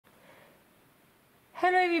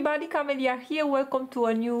Hello everybody, Camelia here. Welcome to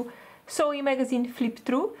a new sewing magazine flip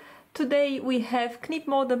through. Today we have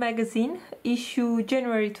KnipMode magazine, issue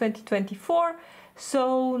January 2024.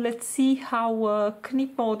 So let's see how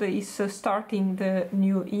KnipMode is starting the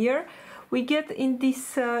new year. We get in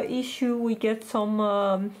this issue, we get some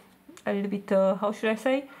a little bit, how should I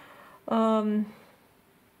say, a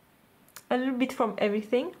little bit from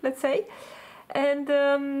everything, let's say.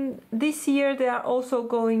 And this year they are also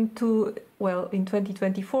going to, well, in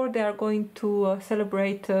 2024 they are going to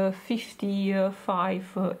celebrate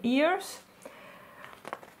 55 years.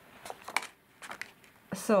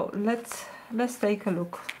 So let's take a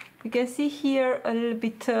look. You can see here a little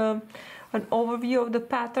bit an overview of the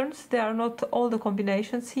patterns. There are not all the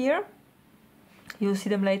combinations here. You'll see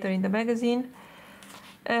them later in the magazine.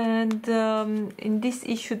 And in this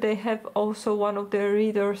issue they have also one of the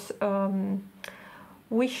readers'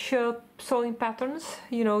 wish sewing patterns.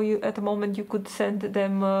 You know, at the moment you could send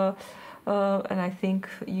them and I think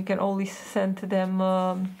you can always send them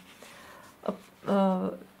I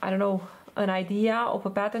don't know, an idea of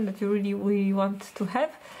a pattern that you really want to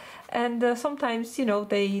have. And sometimes, you know,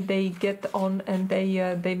 they get on and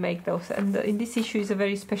they make those. And in this issue is a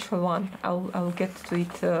very special one. I'll get to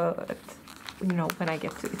it you know, when I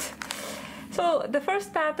get to it. So the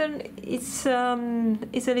first pattern is a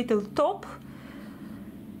little top.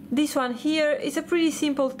 This one here is a pretty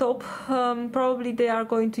simple top. Probably they are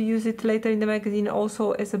going to use it later in the magazine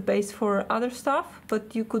also as a base for other stuff,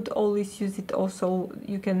 but you could always use it also.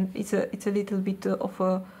 You can. It's a little bit of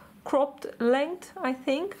a cropped length, I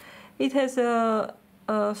think. It has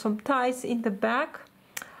some ties in the back.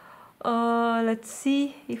 Let's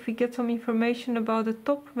see if we get some information about the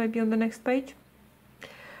top, maybe on the next page.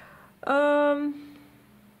 Let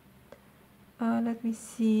me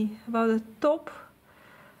see about the top.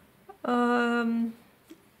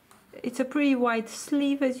 It's a pretty wide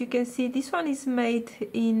sleeve, as you can see. This one is made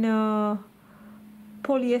in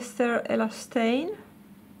polyester elastane.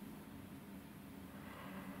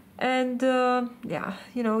 And yeah,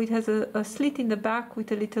 you know, it has a slit in the back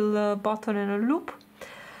with a little button and a loop.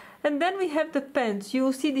 And then we have the pants. You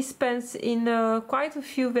will see these pants in quite a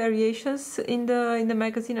few variations in the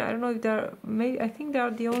magazine. I don't know if they're, maybe, I think they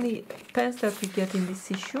are the only pants that we get in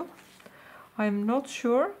this issue. I'm not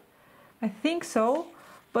sure. I think so,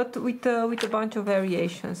 but with a bunch of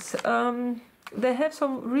variations. They have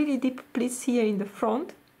some really deep pleats here in the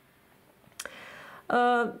front.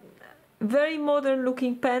 Very modern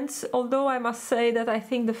looking pants, although I must say that I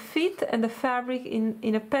think the fit and the fabric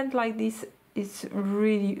in a pant like this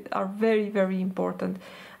are very important.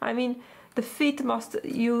 I mean, the fit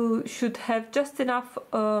you should have just enough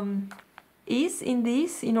ease in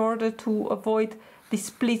this in order to avoid the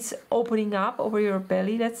splits opening up over your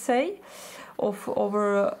belly, let's say,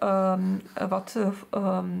 over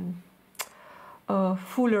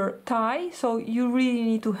fuller tie. So you really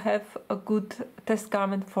need to have a good test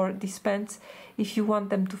garment for these pants if you want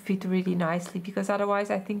them to fit really nicely, because otherwise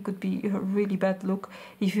I think could be a really bad look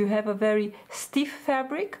if you have a very stiff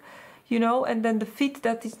fabric, you know, and then the fit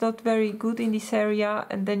that is not very good in this area,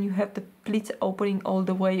 and then you have the pleats opening all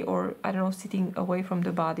the way, or I don't know, sitting away from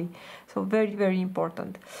the body. So very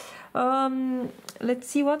important. Let's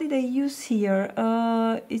see, what did they use here?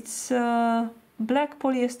 It's black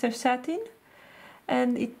polyester satin,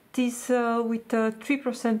 and it is with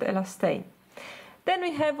 3% elastane. Then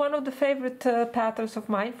we have one of the favorite patterns of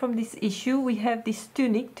mine from this issue. We have this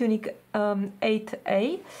tunic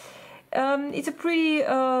 8A. It's a pretty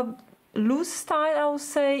loose style, I would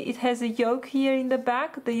say. It has a yoke here in the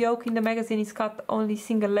back. The yoke in the magazine is cut only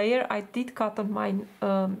single layer. I did cut on mine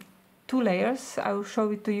 2 layers. I will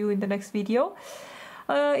show it to you in the next video.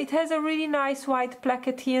 It has a really nice white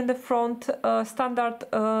placket here in the front, standard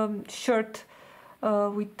shirt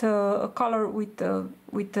with a collar with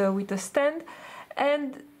a stand,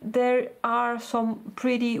 and there are some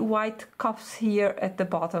pretty white cuffs here at the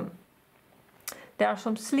bottom. There are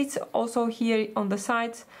some slits also here on the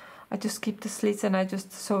sides. I just skip the slits and I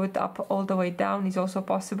just sew it up all the way down, is also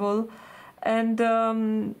possible.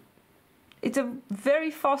 And it's a very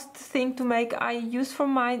fast thing to make. I used for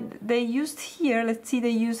mine, they used here, let's see, they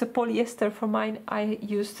use a polyester. For mine I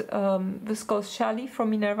used viscose challis from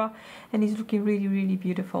Minerva, and it's looking really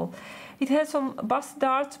beautiful. It has some bust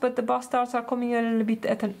darts, but the bust darts are coming a little bit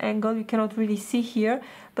at an angle. You cannot really see here,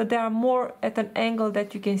 but they are more at an angle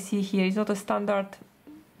that you can see here. It's not a standard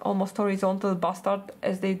almost horizontal bust dart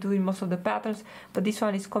as they do in most of the patterns, but this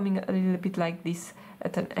one is coming a little bit like this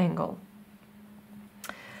at an angle.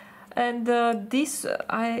 And this,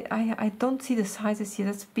 I don't see the sizes here.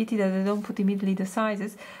 That's a pity that I don't put immediately the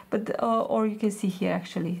sizes, but or you can see here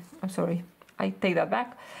actually. I'm sorry, I take that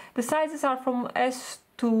back. The sizes are from S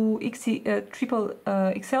to triple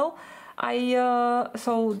XL.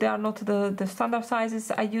 So they are not the standard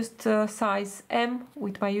sizes. I used size M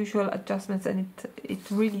with my usual adjustments, and it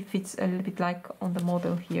really fits a little bit like on the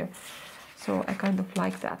model here. So I kind of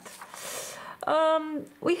like that.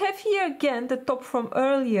 We have here again the top from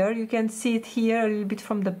earlier. You can see it here a little bit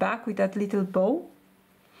from the back with that little bow.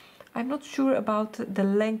 I'm not sure about the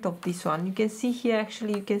length of this one. You can see here,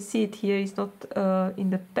 actually, you can see it here. It's not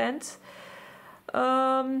in the pants.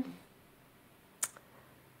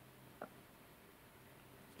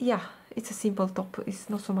 Yeah, it's a simple top. It's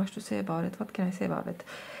not so much to say about it. What can I say about it?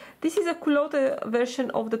 This is a culotte version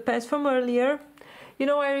of the pants from earlier. You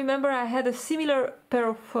know, I remember I had a similar pair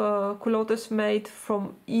of culottes made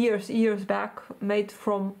from years back, made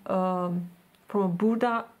from a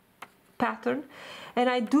Burda pattern. And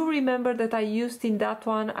I do remember that I used in that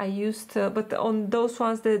one, but on those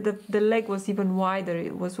ones the leg was even wider.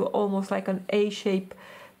 It was almost like an A-shape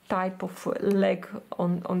type of leg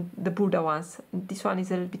on the Burda ones. This one is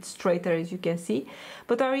a little bit straighter, as you can see.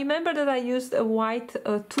 But I remember that I used a white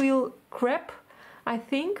twill crepe, I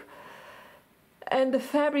think. And the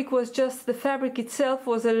fabric itself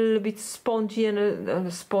was a little bit spongy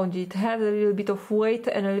and spongy. It had a little bit of weight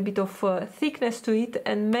and a little bit of thickness to it,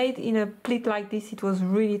 and made in a pleat like this, it was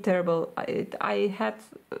really terrible. I had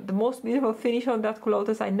the most beautiful finish on that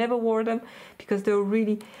culottes. I never wore them because they were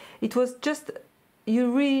really, it was just,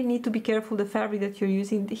 you really need to be careful the fabric that you're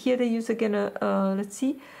using. Here they use again let's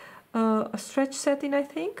see, a stretch satin, I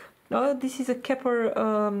think. No, this is a Kepper,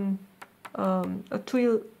 a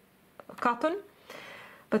twill cotton.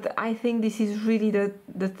 But I think this is really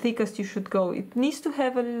the thickest you should go. It needs to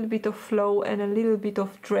have a little bit of flow and a little bit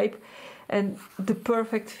of drape, and the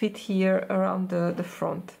perfect fit here around the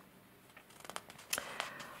front.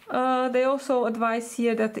 They also advise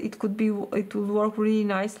here that it will work really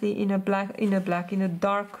nicely in a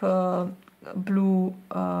dark blue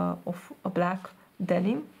of a black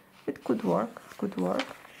denim. It could work. It could work.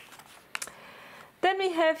 Then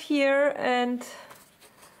we have here, and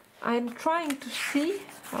I'm trying to see.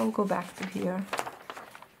 I'll go back to here.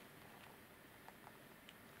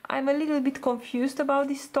 I'm a little bit confused about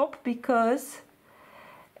this top because,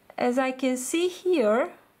 as I can see here,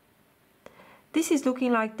 this is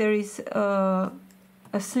looking like there is a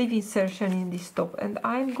sleeve insertion in this top, and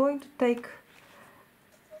I'm going to take,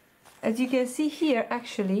 as you can see here,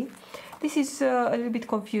 actually this is a little bit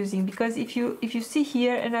confusing, because if you see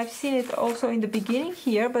here, and I've seen it also in the beginning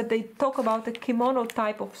here, but they talk about the kimono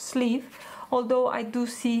type of sleeve, although I do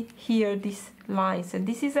see here these lines, and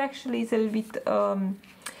this is actually a little bit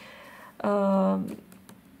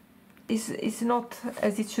is not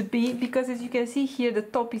as it should be, because as you can see here, the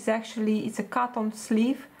top is actually, it's a cotton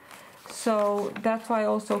sleeve, so that's why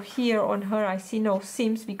also here on her I see no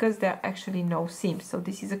seams, because there are actually no seams. So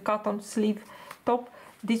this is a cotton sleeve top.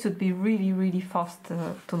 This would be really fast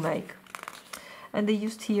to make, and they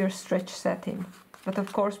used here stretch satin, but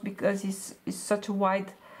of course, because it's such a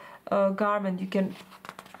wide garment, you can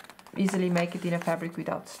easily make it in a fabric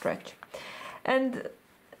without stretch. And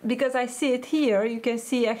because I see it here, you can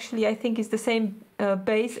see actually I think it's the same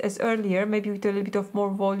base as earlier, maybe with a little bit of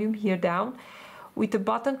more volume here down, with a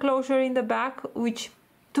button closure in the back, which,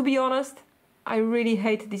 to be honest, I really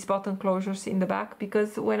hate these button closures in the back,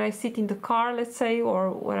 because when I sit in the car, let's say,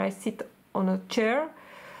 or when I sit on a chair,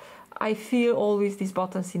 I feel always these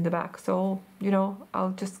buttons in the back. So, you know,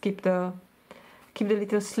 I'll just keep the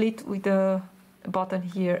little slit with the button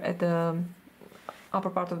here at the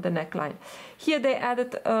upper part of the neckline. Here they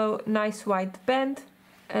added a nice white band,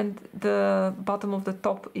 and the bottom of the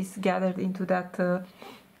top is gathered into that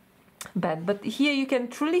band. But here you can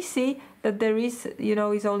truly see that there is, you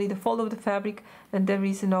know, is only the fold of the fabric, and there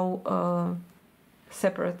is no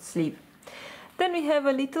separate sleeve. Then we have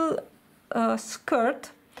a little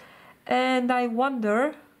skirt, and I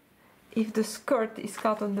wonder if the skirt is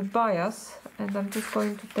cut on the bias, and I'm just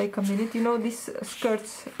going to take a minute. You know, this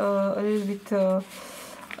skirt's a little bit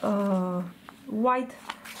wide.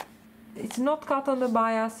 It's not cut on the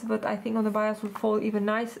bias, but I think on the bias will fall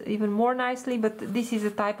even more nicely. But this is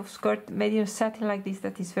a type of skirt made in a satin like this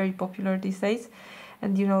that is very popular these days,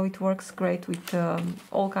 and you know, it works great with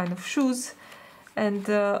all kind of shoes. And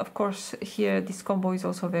of course, here this combo is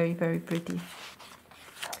also very pretty.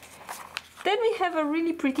 Then we have a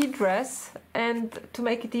really pretty dress, and to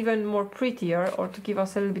make it even more prettier, or to give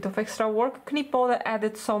us a little bit of extra work, Knip Mode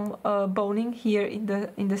added some boning here in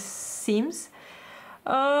the seams.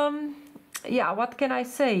 Yeah, what can I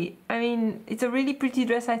say? I mean, it's a really pretty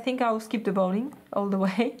dress. I think I'll skip the boning all the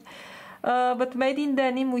way, but made in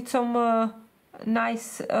denim with some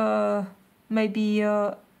nice maybe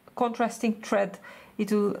contrasting thread,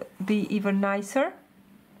 it will be even nicer.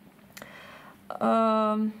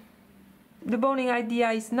 The boning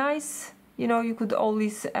idea is nice. You know, you could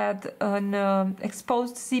always add an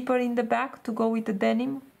exposed zipper in the back to go with the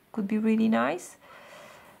denim. Could be really nice.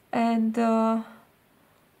 And yeah,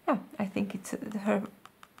 I think it's her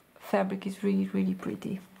fabric is really, really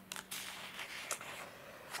pretty.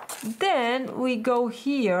 Then we go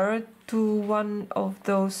here to one of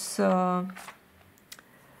those. Do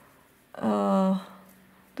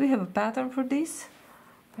we have a pattern for this?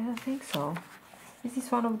 I don't think so. This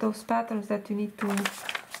is one of those patterns that you need to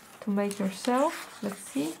make yourself. Let's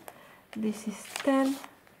see. This is 10.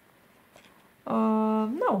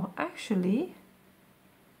 No, actually,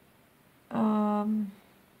 I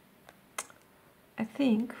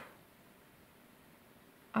think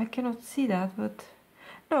I cannot see that, but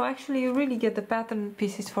no, actually you really get the pattern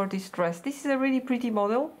pieces for this dress. This is a really pretty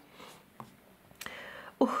model.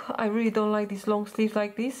 Oh, I really don't like these long sleeves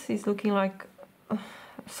like this. It's looking like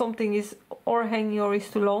something is or hanging or is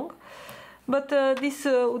too long. But this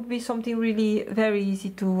would be something really very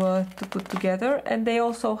easy to put together. And they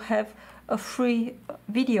also have a free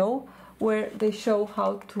video where they show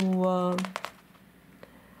how to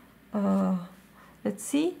let's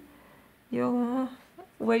see,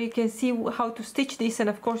 where you can see how to stitch this, and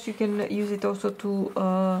of course you can use it also to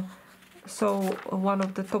sew one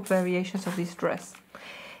of the top variations of this dress.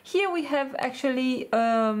 Here we have actually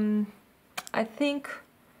I think,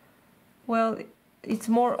 well, it's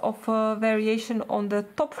more of a variation on the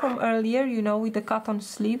top from earlier, you know, with the cotton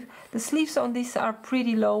sleeve. The sleeves on this are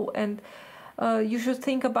pretty low, and you should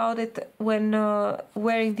think about it when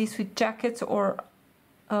wearing this with jackets or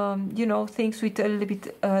you know, things with a little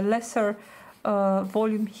bit lesser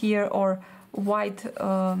volume here or wide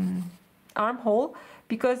armhole,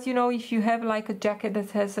 because you know, if you have like a jacket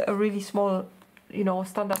that has a really small, you know,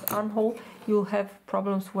 standard armhole, you'll have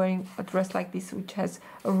problems wearing a dress like this, which has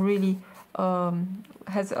a really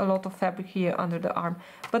has a lot of fabric here under the arm.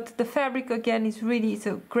 But the fabric again is really, it's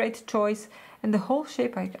a great choice, and the whole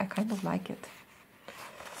shape I kind of like it.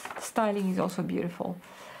 Styling is also beautiful.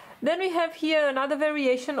 Then we have here another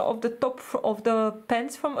variation of the top of the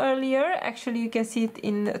pants from earlier. Actually you can see it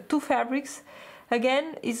in two fabrics.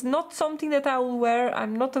 Again, it's not something that I will wear.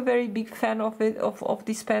 I'm not a very big fan of it, of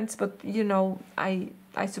these pants, but you know, I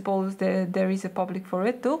suppose there is a public for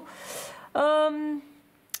it too.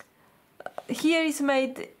 Here is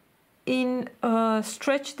made in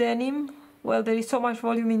stretch denim. Well, there is so much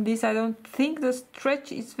volume in this, I don't think the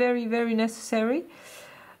stretch is very, very necessary.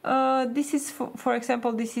 This is, for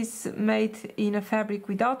example, this is made in a fabric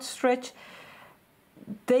without stretch.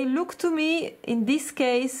 They look to me, in this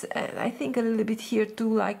case, and I think a little bit here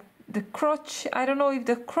too, like the crotch. I don't know if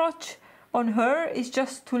the crotch on her is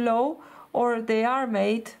just too low, or they are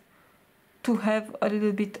made to have a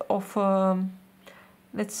little bit of,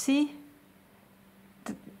 let's see,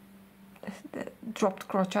 the dropped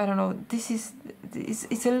crotch. I don't know.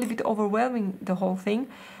 It's a little bit overwhelming, the whole thing,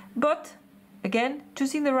 but again,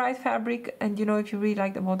 choosing the right fabric, and you know, if you really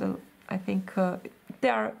like the model, I think they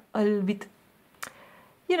are a little bit,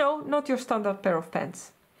 you know, not your standard pair of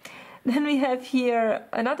pants. Then we have here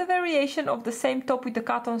another variation of the same top with the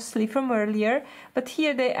cotton sleeve from earlier, but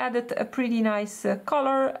here they added a pretty nice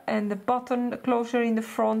collar and the button closure in the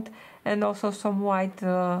front, and also some white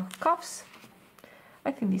cuffs.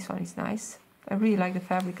 I think this one is nice. I really like the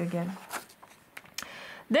fabric again.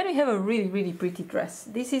 Then we have a really, really pretty dress.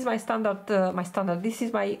 This is my standard. This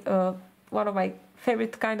is my one of my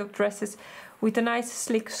favorite kind of dresses, with a nice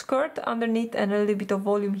slick skirt underneath and a little bit of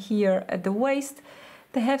volume here at the waist.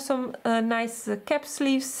 They have some nice cap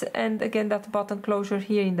sleeves, and again that button closure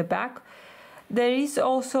here in the back. There is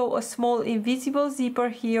also a small invisible zipper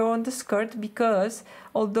here on the skirt, because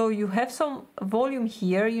although you have some volume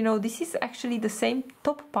here, you know, this is actually the same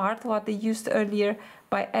top part what they used earlier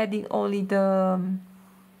by adding only the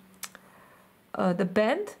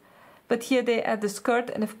band, but here they add the skirt,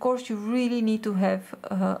 and of course you really need to have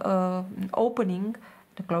an opening,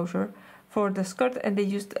 the closure for the skirt, and they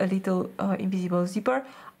used a little invisible zipper.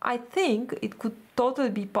 I think it could totally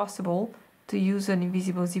be possible to use an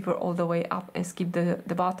invisible zipper all the way up and skip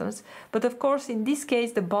the buttons, but of course in this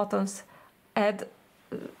case the buttons add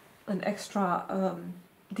an extra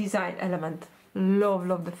design element.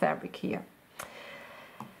 Love the fabric here.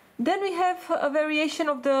 Then we have a variation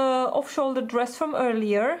of the off-shoulder dress from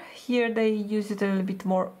earlier. Here they use it a little bit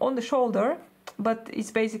more on the shoulder, but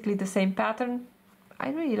it's basically the same pattern. I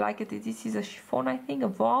really like it. This is a chiffon, I think, a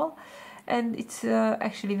voile, and it's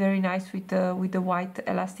actually very nice with the white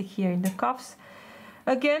elastic here in the cuffs.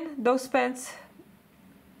 Again, those pants,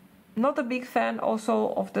 not a big fan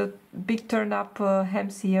also of the big turned up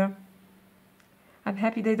hems here. I'm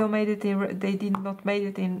happy they don't made it in, they did not made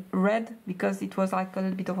it in red, because it was like a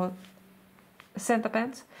little bit of a Santa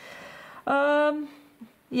pants.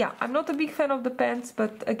 Yeah, I'm not a big fan of the pants,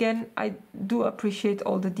 but again, I do appreciate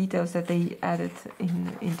all the details that they added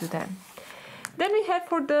into them. Then we have,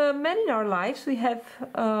 for the men in our lives, we have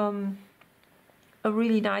a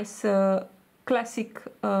really nice classic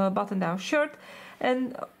button-down shirt.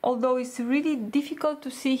 And although it's really difficult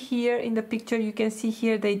to see here in the picture, you can see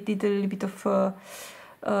here they did a little bit of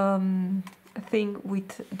thing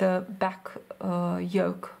with the back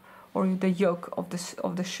yoke, or the yoke of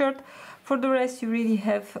the shirt. For the rest, you really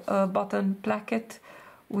have a button placket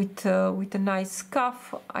with a nice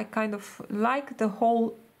cuff. I kind of like the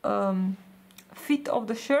whole fit of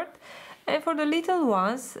the shirt. And for the little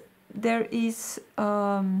ones, there is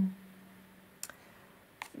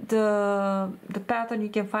the pattern. You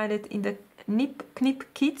can find it in the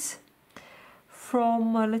Knip kits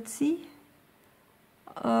from let's see,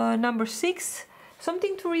 number 6.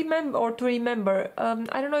 Something to remember,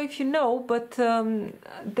 I don't know if you know, but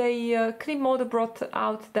KnipMode brought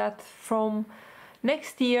out that from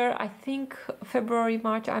next year, I think February,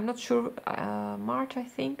 March, I'm not sure, March I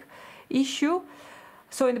think, issue.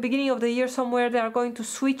 So in the beginning of the year somewhere they are going to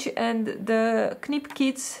switch, and the Knip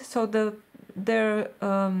kids, so their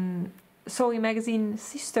sewing magazine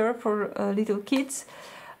sister for little kids,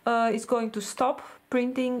 is going to stop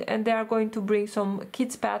printing, and they are going to bring some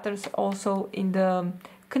kids patterns also in the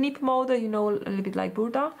Knip mode, you know, a little bit like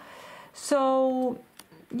Burda. So,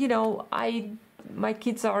 you know, my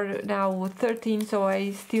kids are now 13, so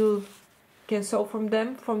I still can sew from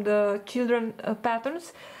them, from the children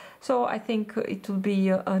patterns. So I think it will be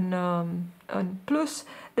a plus.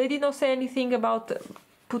 They did not say anything about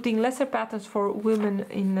putting lesser patterns for women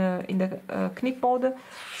in the Knip mode.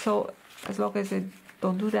 So as long as they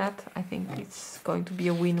don't do that, I think it's going to be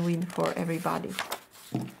a win-win for everybody.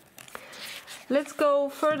 Let's go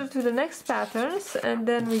further to the next patterns, and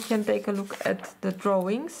then we can take a look at the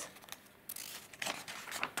drawings.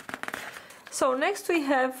 So next we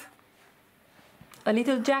have a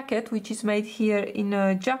little jacket, which is made here in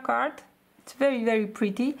a jacquard. It's very, very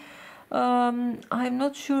pretty. I'm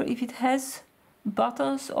not sure if it has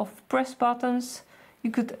buttons, of press buttons. You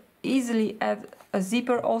could easily add a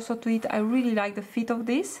zipper also to it. I really like the fit of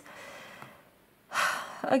this.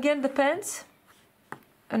 Again, the pants,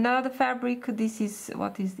 another fabric. This is,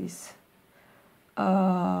 what is this?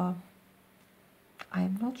 I'm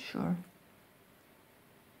not sure.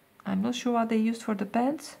 I'm not sure what they used for the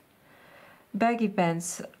pants. Baggy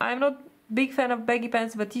pants. I'm not big fan of baggy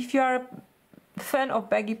pants, but if you are a fan of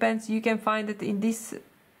baggy pants, you can find it in this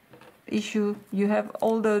issue. You have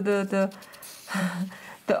all the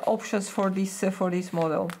the options for this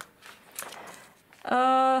model.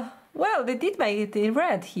 Well, they did make it in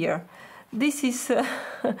red here. This is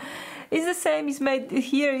it's the same. It's made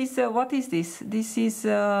here. Is what is this? This is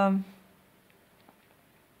I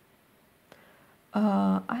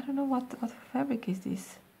don't know what fabric is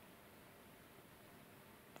this.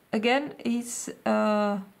 Again, it's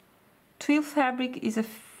twill fabric, is a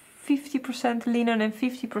 50% linen and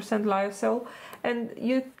 50% lyocell, and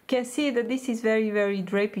you can see that this is very, very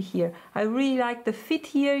drapey here. I really like the fit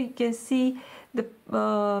here. You can see the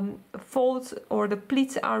folds, or the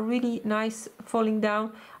pleats are really nice falling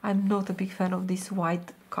down. I'm not a big fan of these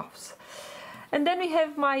white cuffs. And then we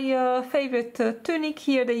have my favorite tunic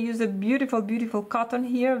here. They use a beautiful, beautiful cotton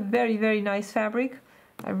here. Very, very nice fabric.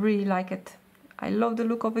 I really like it. I love the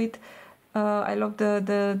look of it. I love the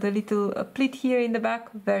little pleat here in the back.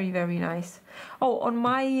 Very, very nice. Oh, on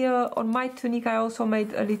my tunic I also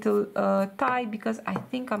made a little tie, because I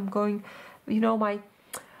think I'm going, you know, I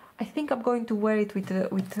think I'm going to wear it with a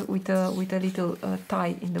little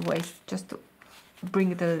tie in the waist, just to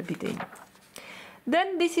bring it a little bit in.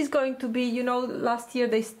 Then this is going to be, you know, last year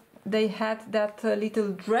they had that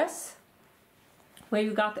little dress where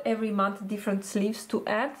you got every month different sleeves to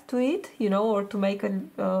add to it, you know, or to make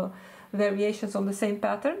variations on the same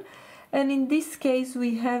pattern. And in this case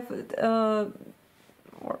we have, or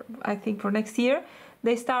I think for next year,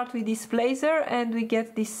 they start with this blazer, and we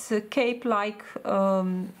get this cape-like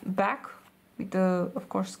back with the, of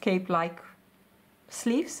course, cape-like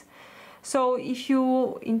sleeves. So if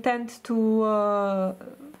you intend to,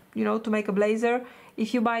 you know, to make a blazer,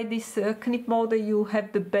 if you buy this Knip Mode, you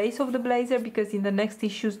have the base of the blazer, because in the next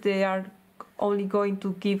issues they are only going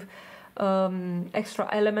to give extra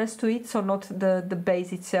elements to it, so not the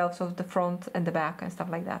base itself, so the front and the back and stuff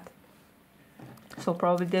like that. So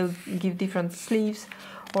probably they'll give different sleeves,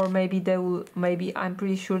 or maybe they will, maybe I'm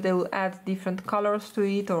pretty sure they will add different colors to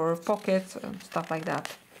it, or pockets and stuff like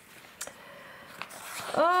that.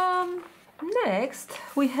 Next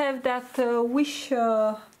we have that wish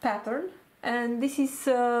pattern, and this is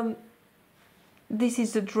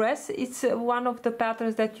the dress. It's one of the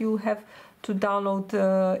patterns that you have to download.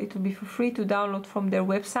 It will be for free to download from their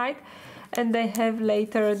website, and they have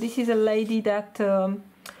later, this is a lady that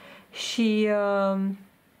she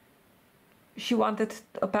wanted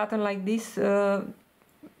a pattern like this to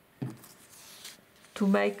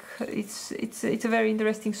make. It's a very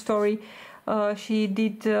interesting story. She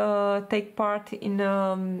did take part in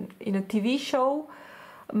a TV show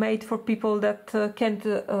made for people that can't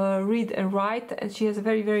read and write, and she has a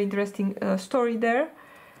very, very interesting story there.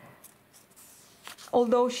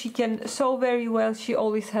 Although she can sew very well, she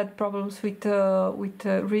always had problems with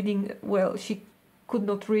reading. Well, she could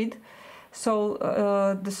not read, so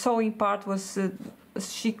the sewing part was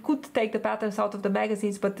she could take the patterns out of the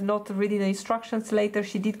magazines but not reading the instructions. Later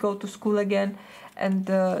she did go to school again and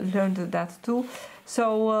learned that too.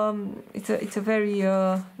 So it's a very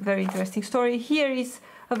very interesting story. Here is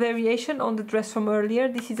a variation on the dress from earlier.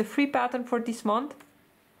 This is a free pattern for this month.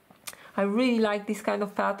 I really like this kind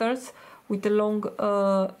of patterns with the long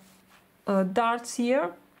darts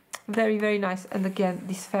here. Very, very nice. And again,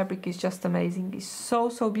 this fabric is just amazing. It's so,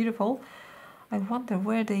 so beautiful. I wonder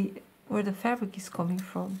where the fabric is coming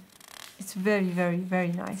from. It's very, very,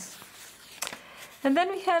 very nice. And then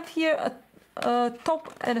we have here a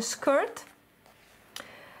top and a skirt,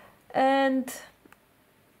 and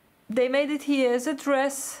they made it here as a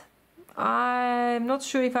dress. I'm not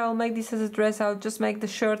sure if I will make this as a dress. I'll just make the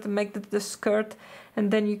shirt and make the skirt,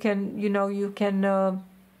 and then you can, you can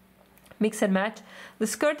mix and match. The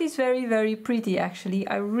skirt is very, very pretty actually.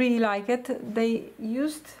 I really like it. They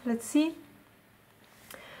used, let's see,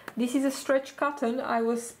 this is a stretch cotton. I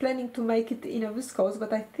was planning to make it in a viscose,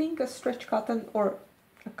 but I think a stretch cotton, or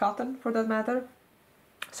a cotton for that matter,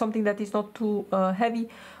 something that is not too heavy,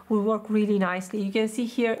 will work really nicely. You can see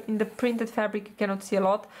here in the printed fabric, you cannot see a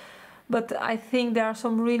lot, but I think there are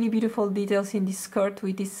some really beautiful details in this skirt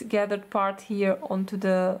with this gathered part here onto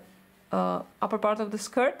the upper part of the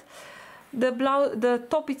skirt. The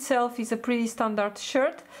top itself is a pretty standard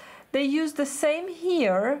shirt. They use the same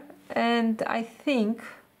here, and I think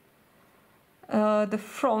the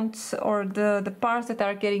fronts, or the parts that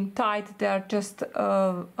are getting tied, they are just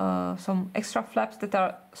some extra flaps that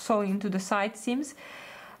are sewn into the side seams.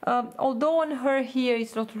 Although on her here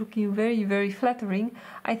it's not looking very, very flattering,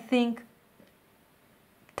 I think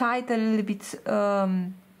tied a little bit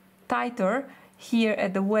tighter here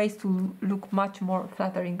at the waist will look much more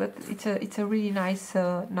flattering. But it's a really nice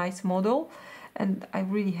nice model, and I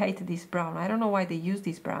really hate this brown. I don't know why they use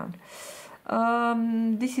this brown.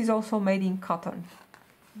 This is also made in cotton,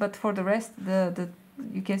 but for the rest,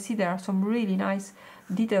 you can see there are some really nice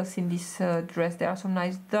details in this dress. There are some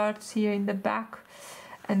nice darts here in the back,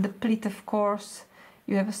 and the pleat, of course.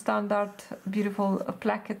 You have a standard beautiful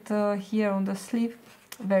placket here on the sleeve.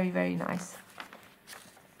 Very, very nice.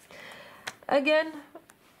 Again,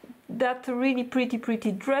 that really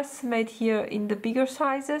pretty dress made here in the bigger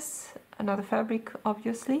sizes. Another fabric,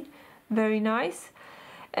 obviously. Very nice.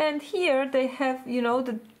 And here they have,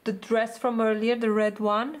 the dress from earlier, the red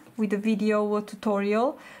one, with the video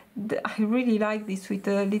tutorial. I really like this, with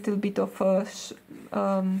a little bit of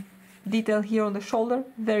detail here on the shoulder.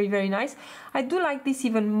 Very, very nice. I do like this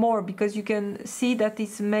even more because you can see that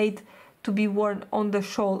it's made to be worn on the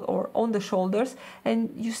shoulder, or on the shoulders,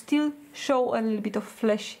 and you still show a little bit of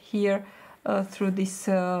flesh here through these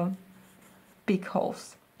big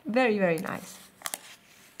holes. Very, very nice.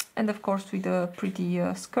 And of course with a pretty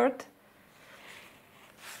skirt.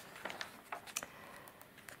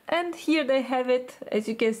 And here they have it. As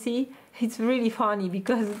you can see, it's really funny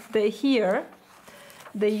because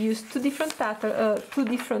they use two different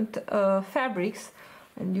fabrics,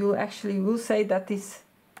 and you actually will say that is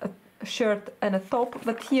a shirt and a top,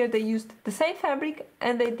 but here they used the same fabric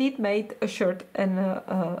and they did made a shirt and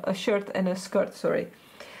a skirt, sorry.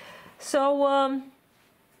 So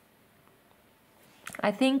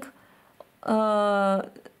I think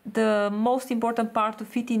the most important part to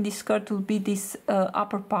fit in this skirt will be this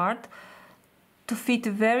upper part, to fit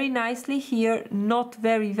very nicely here, not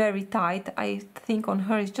very, very tight. I think on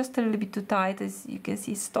her it's just a little bit too tight. As you can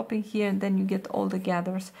see, it's stopping here, and then you get all the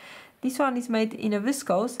gathers. This one is made in a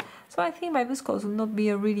viscose, so I think my viscose will not be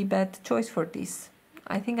a really bad choice for this.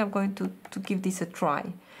 I think I'm going to give this a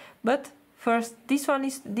try. But first, this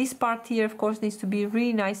part here, of course, needs to be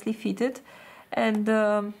really nicely fitted, and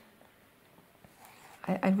I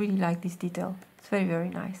really like this detail. It's very, very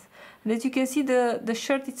nice. And as you can see, the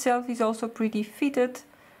shirt itself is also pretty fitted.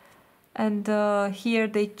 And here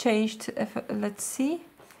they changed, let's see,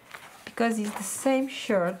 because it's the same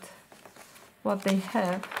shirt what they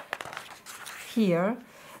have here,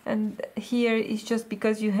 and here is just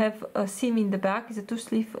because you have a seam in the back. It's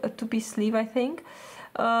a two-piece sleeve, I think.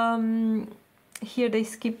 Here they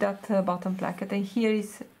skip that bottom placket, and here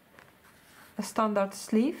is a standard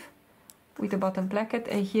sleeve with a bottom placket,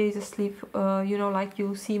 and here is a sleeve, you know, like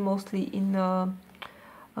you see mostly in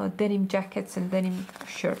denim jackets and denim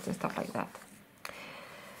shirts and stuff like that.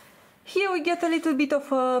 Here we get a little bit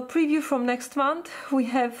of a preview from next month. We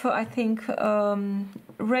have, I think,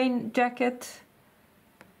 rain jacket,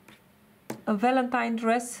 a Valentine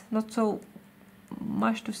dress, not so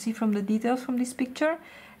much to see from the details from this picture,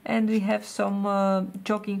 and we have some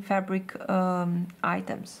jogging fabric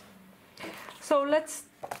items. So let's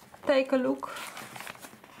take a look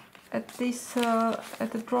at this,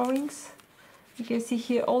 at the drawings. You can see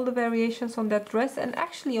here all the variations on that dress, and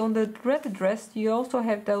actually on the red dress you also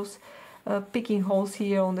have those picking holes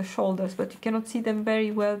here on the shoulders, but you cannot see them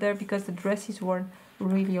very well there because the dress is worn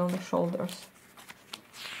really on the shoulders.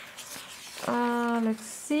 Let's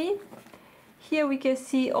see. Here we can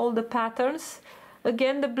see all the patterns.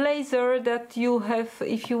 Again, the blazer that you have,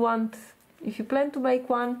 if you plan to make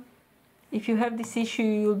one, if you have this issue,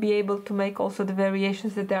 you'll be able to make also the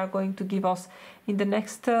variations that they are going to give us in the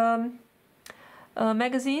next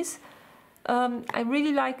magazines. I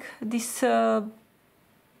really like this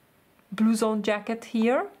blue zone jacket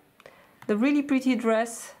here, the really pretty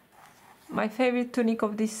dress, my favorite tunic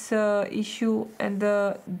of this issue, and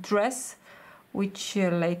the dress, which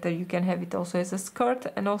later you can have it also as a skirt,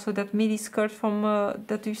 and also that midi skirt from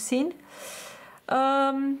that we've seen.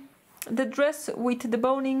 The dress with the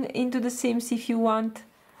boning into the seams if you want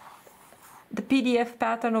the PDF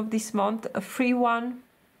pattern of this month, a free one,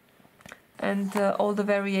 and all the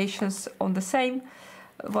variations on the same,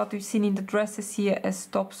 what we've seen in the dresses here as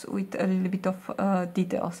tops with a little bit of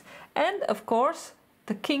details. And of course,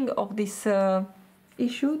 the king of this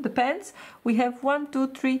issue, the pants, we have 1, 2,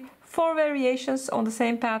 3, 4 variations on the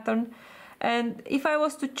same pattern. And if I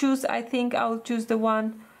was to choose, I think I'll choose the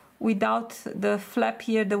one without the flap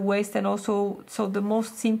here, the waist, and also so the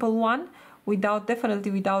most simple one,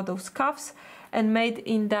 definitely without those cuffs, and made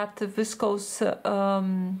in that viscose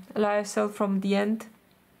lyocell from the end,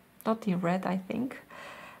 not in red I think,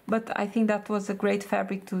 but I think that was a great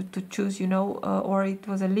fabric to choose, you know, or it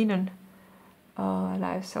was a linen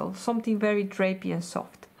lyocell, something very drapey and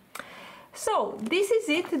soft. So this is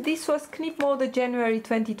it. This was Knip Mode January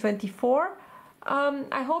 2024.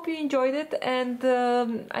 I hope you enjoyed it, and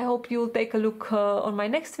I hope you'll take a look on my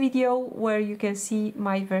next video where you can see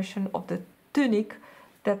my version of the tunic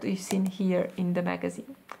that we've seen here in the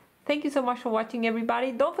magazine. Thank you so much for watching,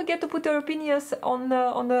 everybody. Don't forget to put your opinions on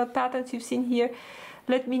the patterns you've seen here.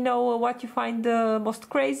 Let me know what you find the most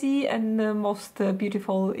crazy and most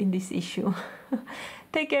beautiful in this issue.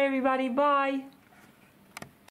 Take care, everybody. Bye.